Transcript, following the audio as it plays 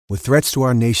With threats to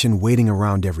our nation waiting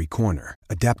around every corner,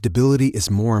 adaptability is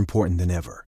more important than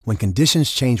ever. When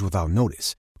conditions change without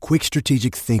notice, quick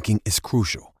strategic thinking is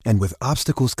crucial. And with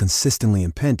obstacles consistently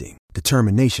impending,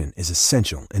 determination is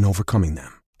essential in overcoming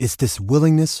them. It's this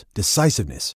willingness,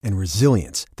 decisiveness, and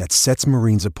resilience that sets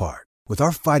Marines apart. With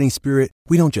our fighting spirit,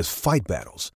 we don't just fight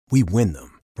battles, we win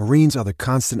them. Marines are the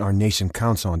constant our nation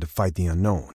counts on to fight the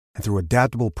unknown. And through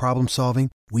adaptable problem solving,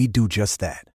 we do just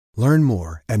that. Learn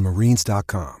more at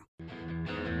marines.com.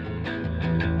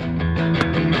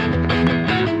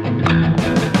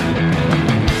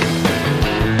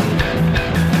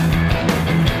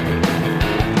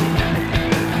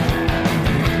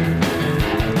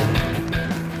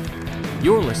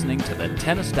 You're listening to the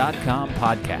Tennis.com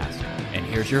podcast, and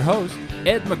here's your host,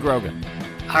 Ed McGrogan.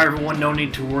 Hi everyone, no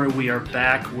need to worry, we are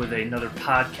back with another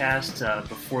podcast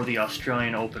before the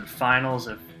Australian Open Finals.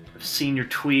 I've seen your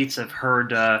tweets, I've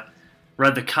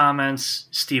read the comments.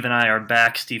 Steve and I are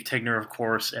back, Steve Tigner of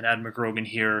course, and Ed McGrogan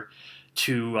here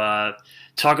to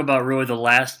talk about really the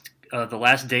last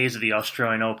days of the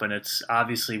Australian Open. It's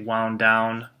obviously wound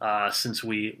down since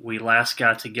we last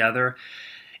got together.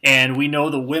 And we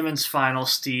know the women's final,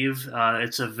 Steve.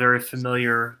 It's a very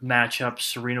familiar matchup.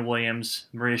 Serena Williams,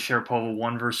 Maria Sharapova,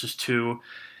 1 versus 2.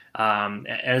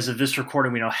 As of this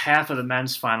recording, we know half of the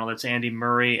men's final. That's Andy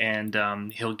Murray,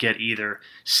 and he'll get either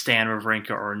Stan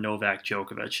Wawrinka or Novak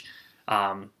Djokovic.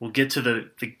 We'll get to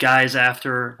the guys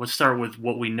after. Let's start with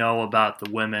what we know about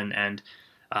the women. And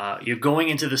you're going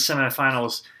into the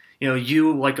semifinals.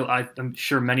 I'm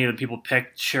sure many of the people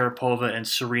picked Sharapova and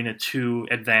Serena to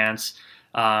advance.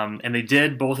 And they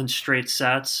did, both in straight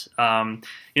sets.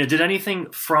 Did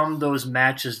anything from those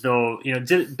matches, though,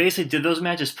 did those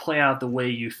matches play out the way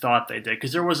you thought they did?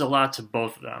 Because there was a lot to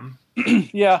both of them.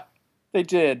 Yeah, they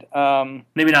did.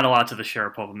 Maybe not a lot to the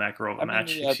Sharapova-Makarova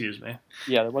match, excuse me.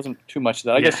 Yeah, there wasn't too much of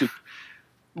that. I guess you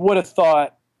would have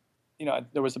thought,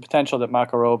 there was the potential that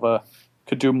Makarova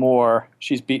could do more.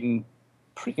 She's beaten,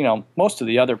 most of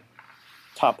the other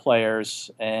top players,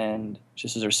 and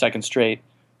this is her second straight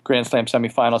Grand Slam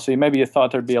semifinal, so maybe you thought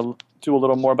there'd be do a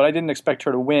little more, but I didn't expect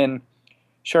her to win.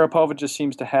 Sharapova just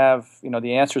seems to have,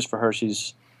 the answers for her.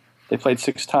 They played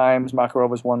 6 times.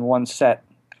 Makarova's won 1 set.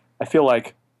 I feel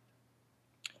like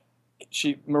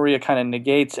Maria kind of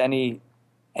negates anything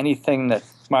that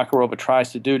Makarova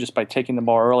tries to do just by taking the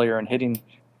ball earlier and hitting,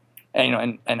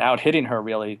 and out hitting her.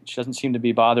 Really, she doesn't seem to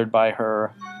be bothered by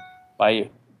her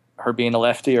being a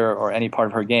lefty or any part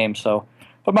of her game. So.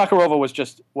 But Makarova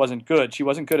wasn't good. She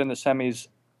wasn't good in the semis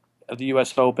of the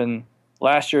U.S. Open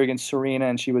last year against Serena,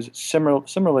 and she was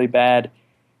similarly bad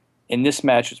in this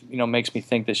match, which makes me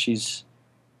think that she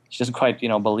doesn't quite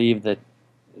believe that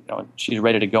she's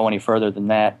ready to go any further than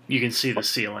that. You can see the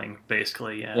ceiling,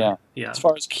 basically. Yeah. As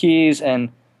far as Keys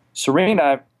and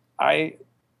Serena, I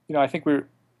think we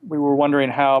were wondering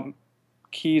how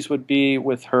Keys would be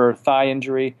with her thigh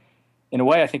injury. In a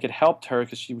way, I think it helped her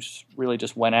because she really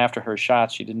just went after her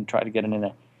shots. She didn't try to get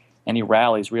in any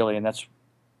rallies, really, and that's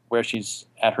where she's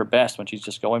at her best, when she's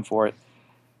just going for it.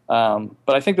 But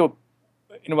I think,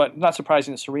 not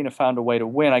surprising that Serena found a way to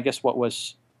win. I guess what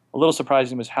was a little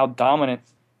surprising was how dominant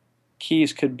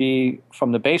Keys could be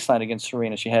from the baseline against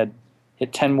Serena. She had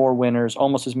hit 10 more winners,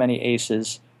 almost as many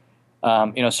aces.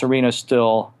 Serena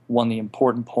still won the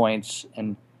important points,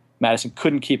 and Madison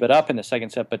couldn't keep it up in the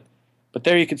second set, but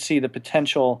there you could see the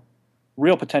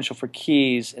real potential for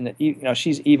Keys, and that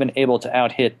she's even able to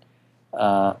out-hit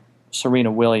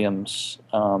Serena Williams.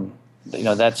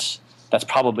 That's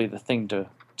probably the thing to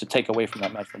take away from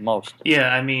that match the most.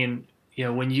 Yeah, I mean,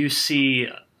 when you see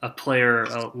a player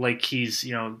like Keys,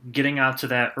 getting out to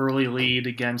that early lead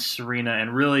against Serena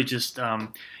and really just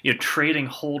trading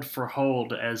hold for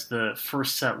hold as the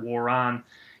first set wore on,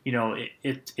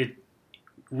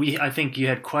 I think you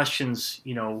had questions,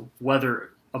 whether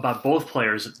about both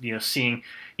players, seeing,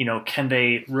 can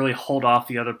they really hold off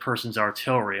the other person's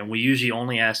artillery? And we usually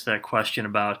only ask that question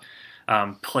about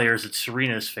players that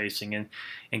Serena is facing, and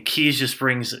Keys just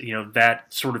brings, that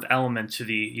sort of element to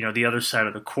the other side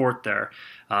of the court there.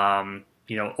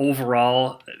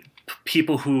 Overall,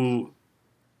 people who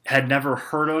had never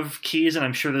heard of Keys, and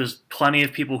I'm sure there's plenty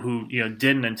of people who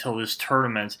didn't until this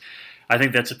tournament. I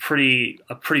think that's a pretty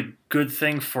good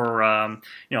thing for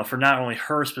for not only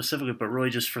her specifically, but really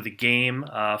just for the game,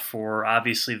 for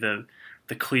obviously the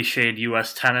cliched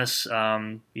U.S. tennis,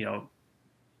 and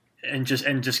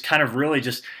just kind of really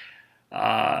just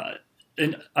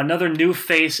another new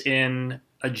face in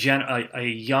a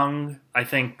young, I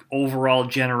think, overall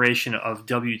generation of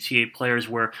WTA players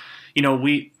where,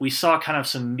 we saw kind of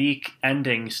some meek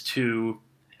endings to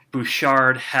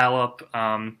Bouchard, Halep,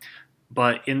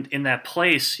 But in that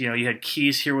place, you had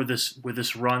Keys here with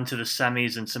this run to the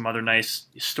semis and some other nice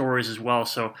stories as well.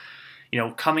 So,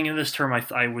 coming in this term,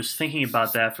 I was thinking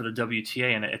about that for the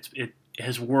WTA, and it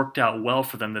has worked out well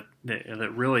for them.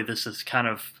 That really this is kind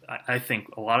of, I think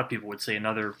a lot of people would say,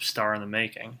 another star in the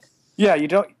making. Yeah,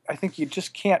 I think you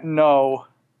just can't know.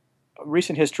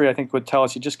 Recent history, I think, would tell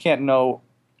us you just can't know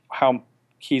how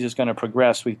Keys is going to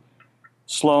progress.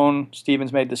 Sloane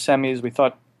Stevens made the semis. We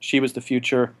thought she was the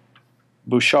future.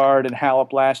 Bouchard and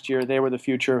Halep last year, they were the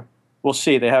future. We'll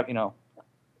see. They have,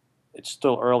 it's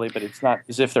still early, but it's not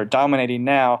as if they're dominating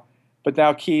now. But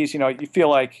now Keys, you feel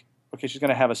like, okay, she's going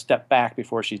to have a step back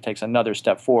before she takes another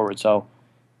step forward. So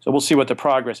we'll see what the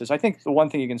progress is. I think the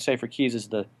one thing you can say for Keys is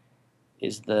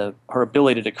her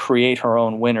ability to create her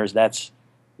own winners. That's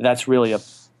really a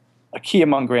key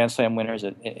among Grand Slam winners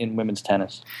in women's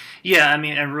tennis. Yeah,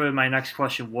 and really my next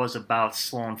question was about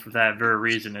Sloane for that very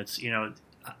reason. It's,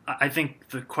 I think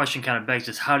the question kind of begs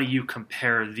is, how do you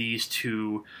compare these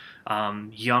two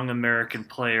young American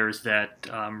players that,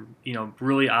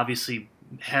 really obviously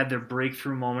had their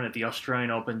breakthrough moment at the Australian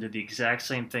Open, did the exact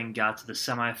same thing, got to the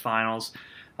semifinals.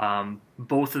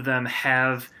 Both of them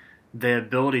have the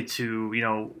ability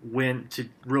to, win, to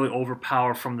really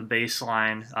overpower from the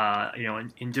baseline,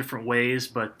 in different ways.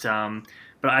 But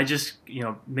I just,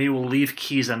 maybe we'll leave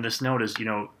Keys on this note as,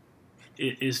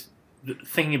 is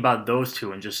thinking about those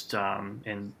two and just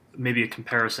and maybe a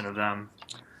comparison of them.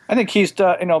 I think Keys,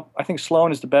 I think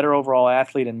Sloane is the better overall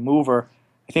athlete and mover.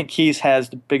 I think Keys has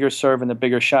the bigger serve and the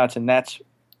bigger shots, and that's,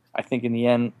 I think, in the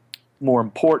end, more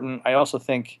important. I also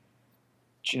think,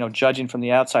 judging from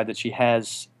the outside, that she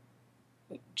has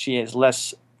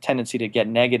less tendency to get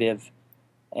negative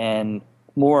and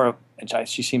more.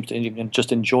 She seems to even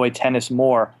just enjoy tennis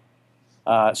more.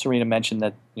 Serena mentioned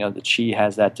that that she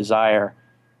has that desire.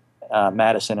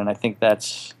 Madison, and I think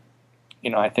that's,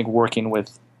 I think working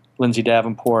with Lindsay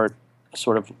Davenport, a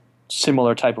sort of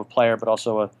similar type of player, but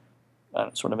also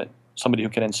somebody who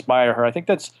can inspire her. I think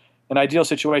that's an ideal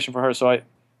situation for her. So I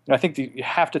think you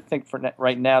have to think for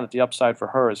right now that the upside for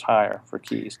her is higher for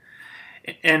Keys.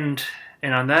 And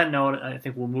on that note, I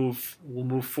think we'll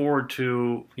move forward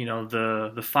to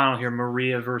the final here,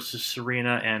 Maria versus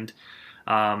Serena, and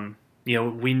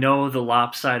we know the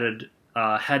lopsided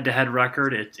head-to-head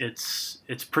record. It's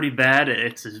pretty bad.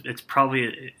 It's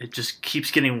probably, it just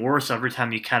keeps getting worse every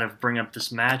time you kind of bring up this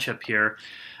matchup here.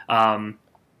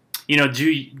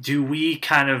 Do we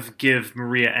kind of give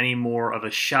Maria any more of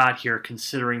a shot here,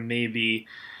 considering maybe?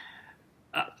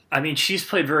 She's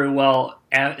played very well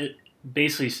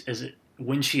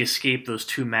when she escaped those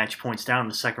 2 match points down in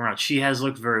the second round. She has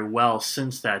looked very well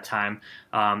since that time.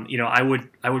 I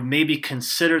would maybe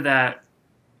consider that.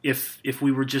 If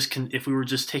we were just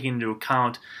taking into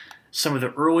account some of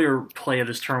the earlier play of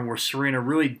this tournament where Serena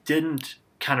really didn't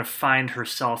kind of find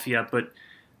herself yet, but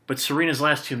Serena's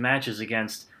last 2 matches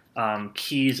against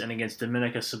Keys and against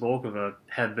Dominika Cibulkova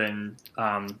have been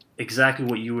exactly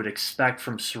what you would expect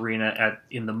from Serena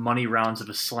in the money rounds of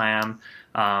a slam.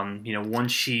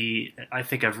 Once I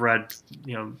think I've read,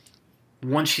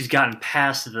 once she's gotten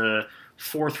past the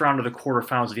 4th round of the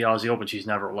quarterfinals of the Aussie Open, she's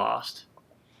never lost.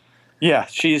 Yeah,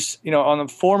 she's, on the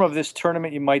form of this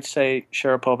tournament, you might say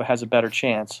Sharapova has a better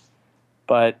chance.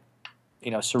 But,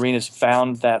 Serena's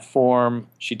found that form.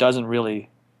 She doesn't really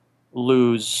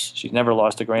lose. She's never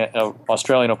lost a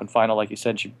Australian Open final, like you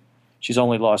said. She's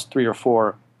only lost 3 or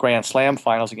 4 Grand Slam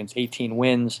finals against 18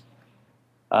 wins.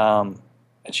 And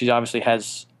she obviously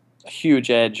has a huge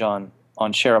edge on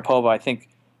Sharapova. I think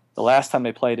the last time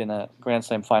they played in a Grand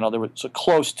Slam final, there was a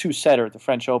close 2-setter at the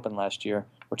French Open last year,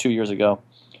 or 2 years ago.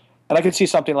 And I could see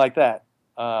something like that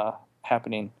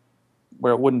happening,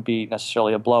 where it wouldn't be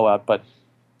necessarily a blowout, but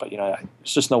there's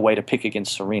just no way to pick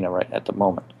against Serena right at the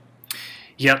moment.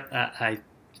 Yep, I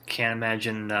can't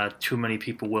imagine too many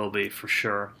people will be, for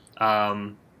sure.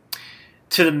 To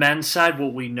the men's side,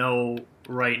 what we know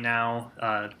right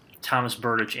now, Thomas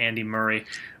Berdych, Andy Murray.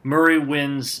 Murray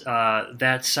wins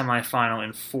that semifinal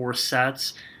in 4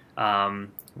 sets.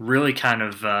 Really kind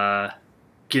of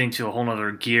getting to a whole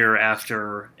nother gear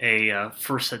after a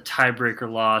first set tiebreaker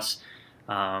loss.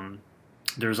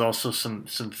 There's also some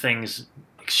things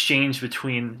exchanged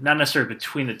between, not necessarily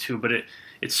between the two, but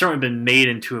it's certainly been made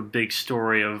into a big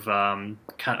story of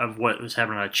kind of what was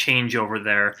happening, a changeover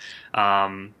there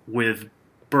with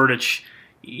Berdych.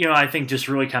 I think just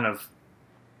really kind of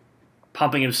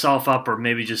pumping himself up, or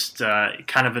maybe just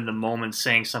kind of in the moment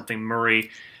saying something. Murray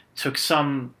took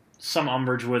some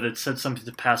umbrage with it, said something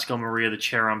to Pascal Maria, the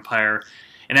chair umpire,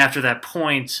 and after that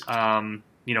point,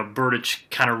 Berdych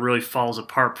kind of really falls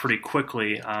apart pretty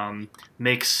quickly.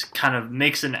 Makes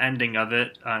an ending of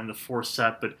it in the fourth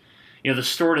set, but the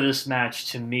story of this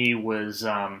match to me was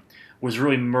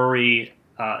really Murray.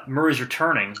 Murray's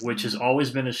returning, which has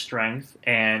always been his strength,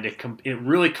 and it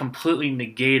really completely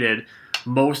negated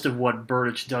most of what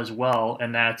Berdych does well,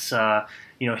 and that's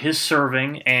his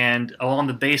serving, and along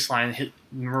the baseline,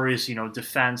 Murray's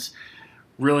defense.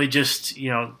 Really, just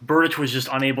Berdych was just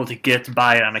unable to get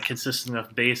by it on a consistent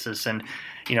enough basis, and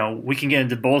we can get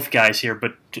into both guys here,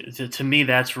 but to me,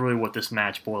 that's really what this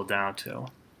match boiled down to.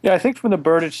 Yeah, I think from the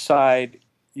Berdych side,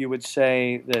 you would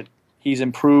say that he's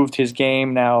improved his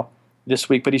game now this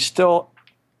week, but he's still,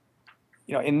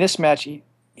 in this match, he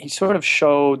sort of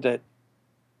showed that,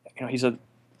 he's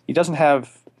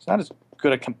not as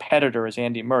good a competitor as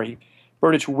Andy Murray.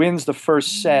 Berdych wins the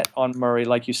first set on Murray,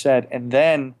 like you said, and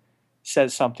then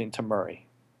says something to Murray.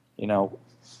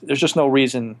 There's just no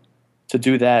reason to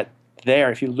do that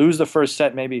there. If you lose the first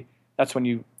set, maybe that's when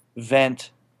you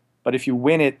vent, but if you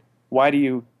win it, why do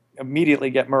you immediately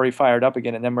get Murray fired up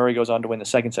again, and then Murray goes on to win the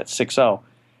second set 6-0?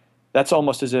 That's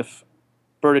almost as if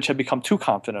Berdych had become too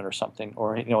confident or something,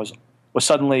 or was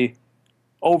suddenly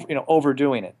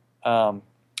overdoing it. And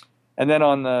then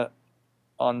on the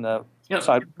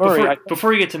side, Murray.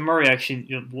 Before you get to Murray, actually,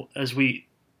 as we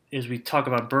talk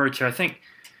about Berdych, I think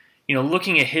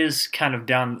looking at his kind of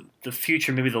down the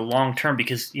future, maybe the long term,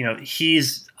 because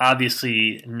he's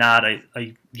obviously not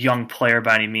a young player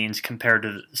by any means compared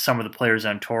to some of the players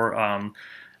on tour.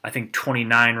 I think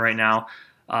 29 right now,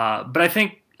 but I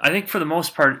think for the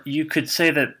most part, you could say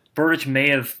that Berdych may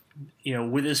have,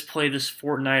 with his play this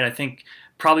fortnight, I think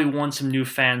probably won some new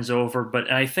fans over.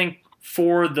 But I think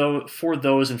for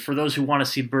those and for those who want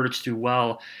to see Berdych do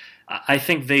well, I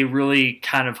think they really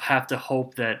kind of have to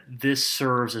hope that this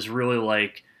serves as really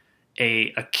like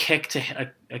a kick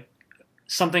to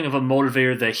something of a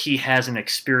motivator that he hasn't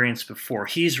experienced before.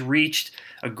 He's reached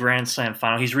a Grand Slam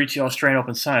final. He's reached the Australian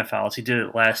Open semifinals. He did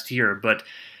it last year, but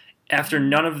after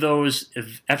none of those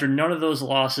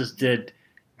losses did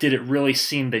it really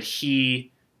seem that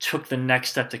he took the next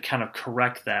step to kind of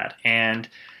correct that. And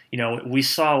we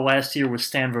saw last year with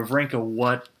Stan Wawrinka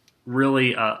what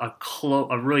really a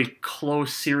really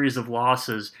close series of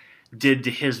losses did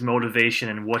to his motivation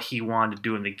and what he wanted to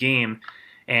do in the game.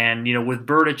 And with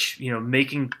Berdych,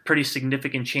 making pretty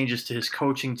significant changes to his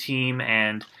coaching team,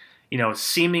 and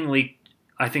seemingly,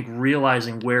 I think,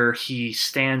 realizing where he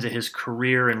stands in his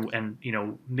career and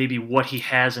maybe what he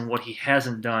has and what he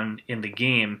hasn't done in the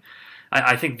game.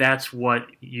 I think that's what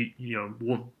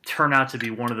will turn out to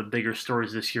be one of the bigger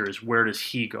stories this year, is where does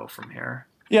he go from here?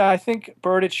 Yeah, I think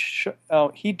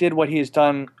Berdych, he did what he has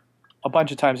done a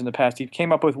bunch of times in the past. He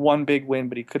came up with one big win,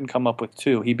 but he couldn't come up with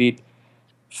two. He beat,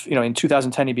 in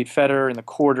 2010, he beat Federer in the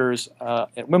quarters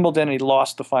at Wimbledon, and he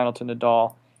lost the final to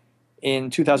Nadal. In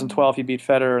 2012, he beat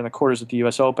Federer in the quarters at the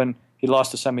U.S. Open. He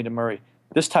lost the semi to Murray.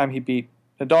 This time, he beat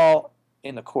Nadal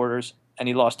in the quarters, and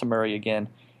he lost to Murray again.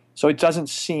 So it doesn't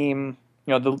seem,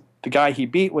 the guy he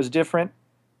beat was different,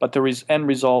 but the end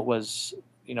result was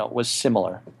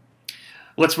similar.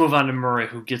 Let's move on to Murray,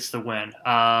 who gets the win.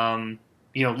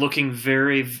 Looking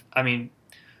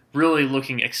really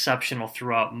looking exceptional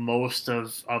throughout most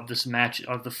of this match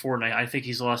of the fortnight. I think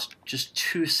he's lost just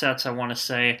 2 sets, I want to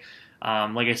say.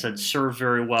 Like I said, served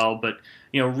very well, but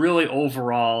really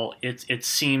overall, it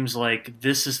seems like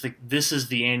this is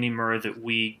the Andy Murray that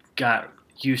we got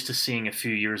used to seeing a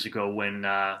few years ago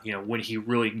when he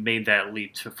really made that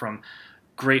leap from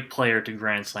great player to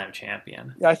Grand Slam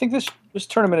champion. Yeah, I think this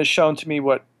tournament has shown to me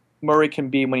what Murray can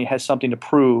be when he has something to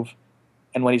prove,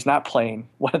 and when he's not playing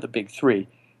one of the big three.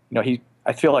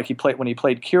 I feel like when he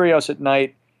played Kyrgios at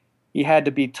night, he had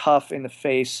to be tough in the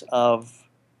face of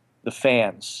the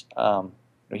fans.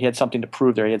 He had something to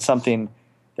prove there. He had something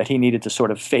that he needed to sort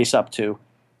of face up to.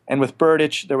 And with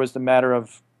Berdych, there was the matter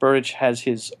of Berdych has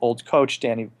his old coach,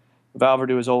 Danny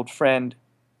Vallverdu, his old friend,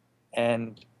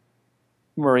 and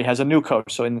Murray has a new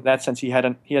coach. So in that sense, he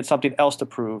had something else to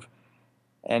prove,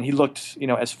 and he looked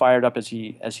as fired up as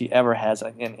he ever has.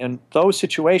 And in those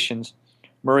situations,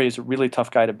 Murray is a really tough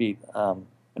guy to beat, and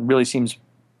really seems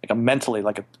like a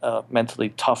mentally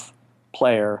tough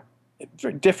player.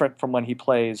 Very different from when he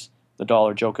plays Nadal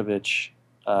or Djokovic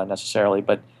necessarily,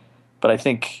 but I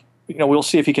think we'll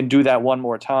see if he can do that one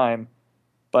more time.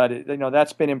 But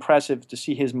that's been impressive to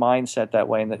see his mindset that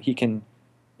way, and that he can,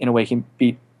 in a way, can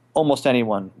beat almost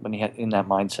anyone when he in that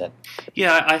mindset.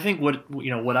 Yeah, I think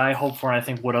what I hope for, and I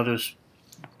think what others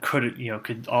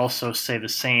could also say the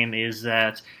same, is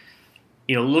that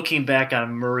looking back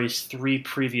on Murray's 3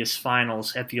 previous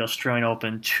finals at the Australian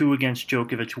Open, 2 against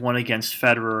Djokovic, 1 against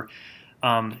Federer,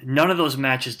 none of those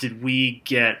matches did we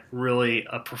get really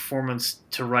a performance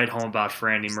to write home about for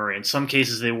Andy Murray. In some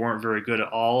cases, they weren't very good at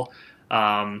all.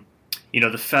 The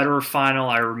Federer final,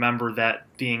 I remember that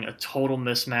being a total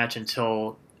mismatch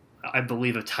until, I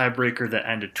believe, a tiebreaker that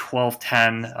ended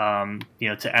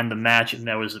 12-10, to end the match, and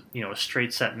that was, a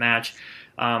straight set match.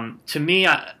 To me,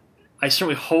 I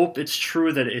certainly hope it's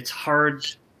true that it's hard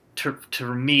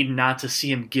for me not to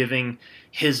see him giving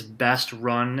his best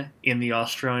run in the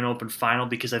Australian Open final,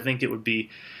 because I think it would be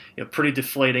pretty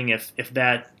deflating if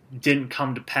that didn't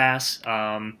come to pass.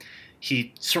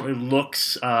 He certainly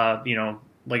looks,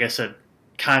 like I said,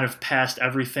 kind of past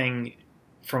everything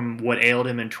from what ailed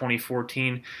him in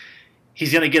 2014.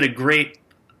 He's going to get a great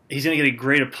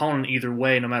opponent either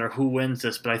way, no matter who wins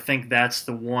this. But I think that's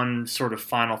the one sort of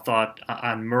final thought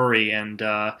on Murray, and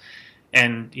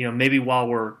maybe while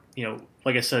we're,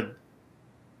 like I said,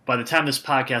 by the time this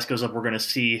podcast goes up, we're going to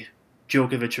see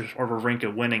Djokovic or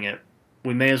Wawrinka winning it.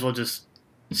 We may as well just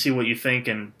see what you think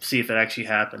and see if it actually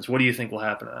happens. What do you think will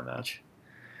happen in that match?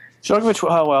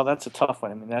 Djokovic, well, that's a tough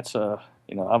one. I mean, that's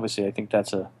obviously I think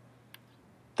that's a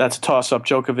toss-up.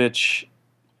 Djokovic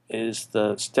is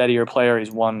the steadier player.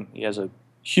 He has a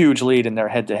huge lead in their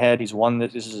head-to-head. He's won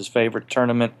this. This is his favorite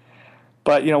tournament.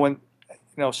 But,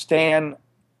 Stan,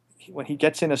 when he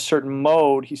gets in a certain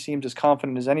mode, he seems as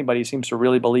confident as anybody. He seems to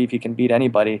really believe he can beat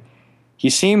anybody.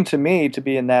 He seemed to me to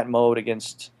be in that mode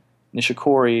against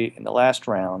Nishikori in the last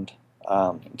round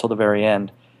until the very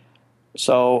end.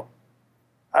 So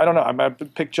I don't know. I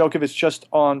might pick Djokovic just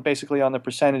basically on the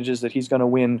percentages that he's going to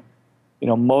win,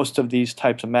 most of these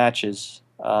types of matches.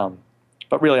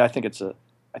 But really, I think it's a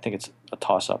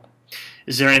toss-up.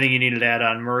 Is there anything you needed to add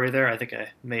on Murray there? I think I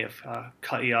may have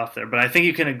cut you off there, but I think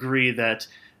you can agree that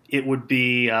it would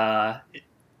be a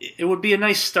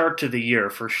nice start to the year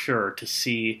for sure to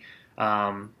see.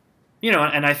 And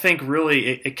I think really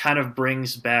it kind of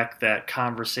brings back that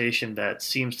conversation that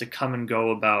seems to come and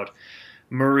go about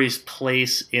Murray's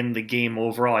place in the game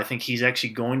overall. I think he's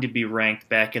actually going to be ranked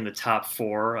back in the top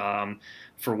four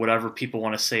for whatever people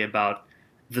want to say about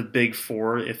the big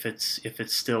four, if it's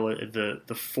still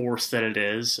the force that it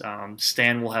is.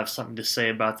 Stan will have something to say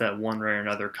about that one way or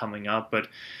another coming up, but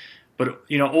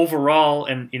overall,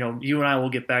 and you and I will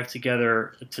get back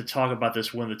together to talk about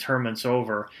this when the tournament's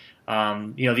over.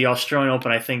 The Australian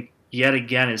Open, I think, yet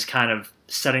again is kind of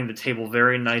setting the table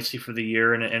very nicely for the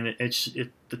year, and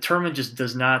the tournament just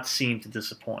does not seem to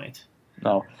disappoint.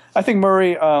 No, I think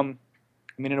Murray. In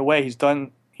a way,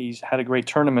 he's had a great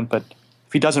tournament, but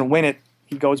if he doesn't win it,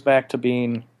 he goes back to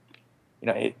being,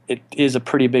 it is a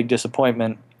pretty big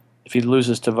disappointment. If he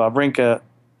loses to Wawrinka,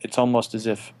 it's almost as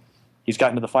if he's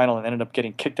gotten to the final and ended up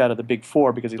getting kicked out of the big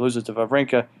four because he loses to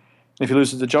Wawrinka. And if he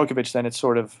loses to Djokovic, then it's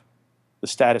sort of the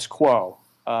status quo.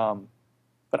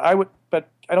 But I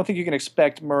don't think you can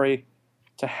expect Murray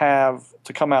to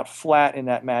come out flat in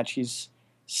that match. In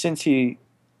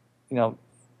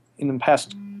the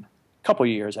past couple of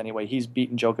years anyway, he's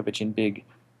beaten Djokovic in big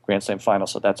Grand Slam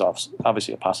finals, so that's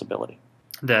obviously a possibility.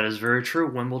 That is very true.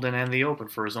 Wimbledon and the Open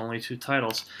for his only two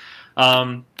titles.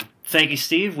 Thank you,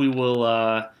 Steve. We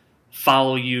will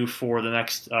follow you for the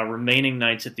next remaining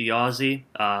nights at the Aussie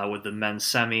with the men's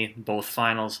semi, both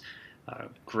finals,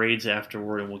 grades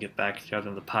afterward, and we'll get back together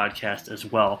on the podcast as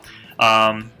well.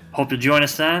 Hope you'll join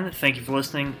us then. Thank you for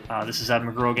listening. This is Ed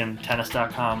McGrogan,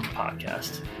 Tennis.com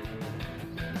podcast.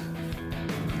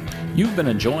 You've been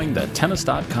enjoying the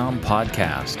Tennis.com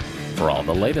podcast. For all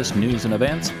the latest news and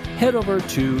events, head over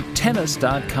to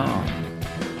Tennis.com.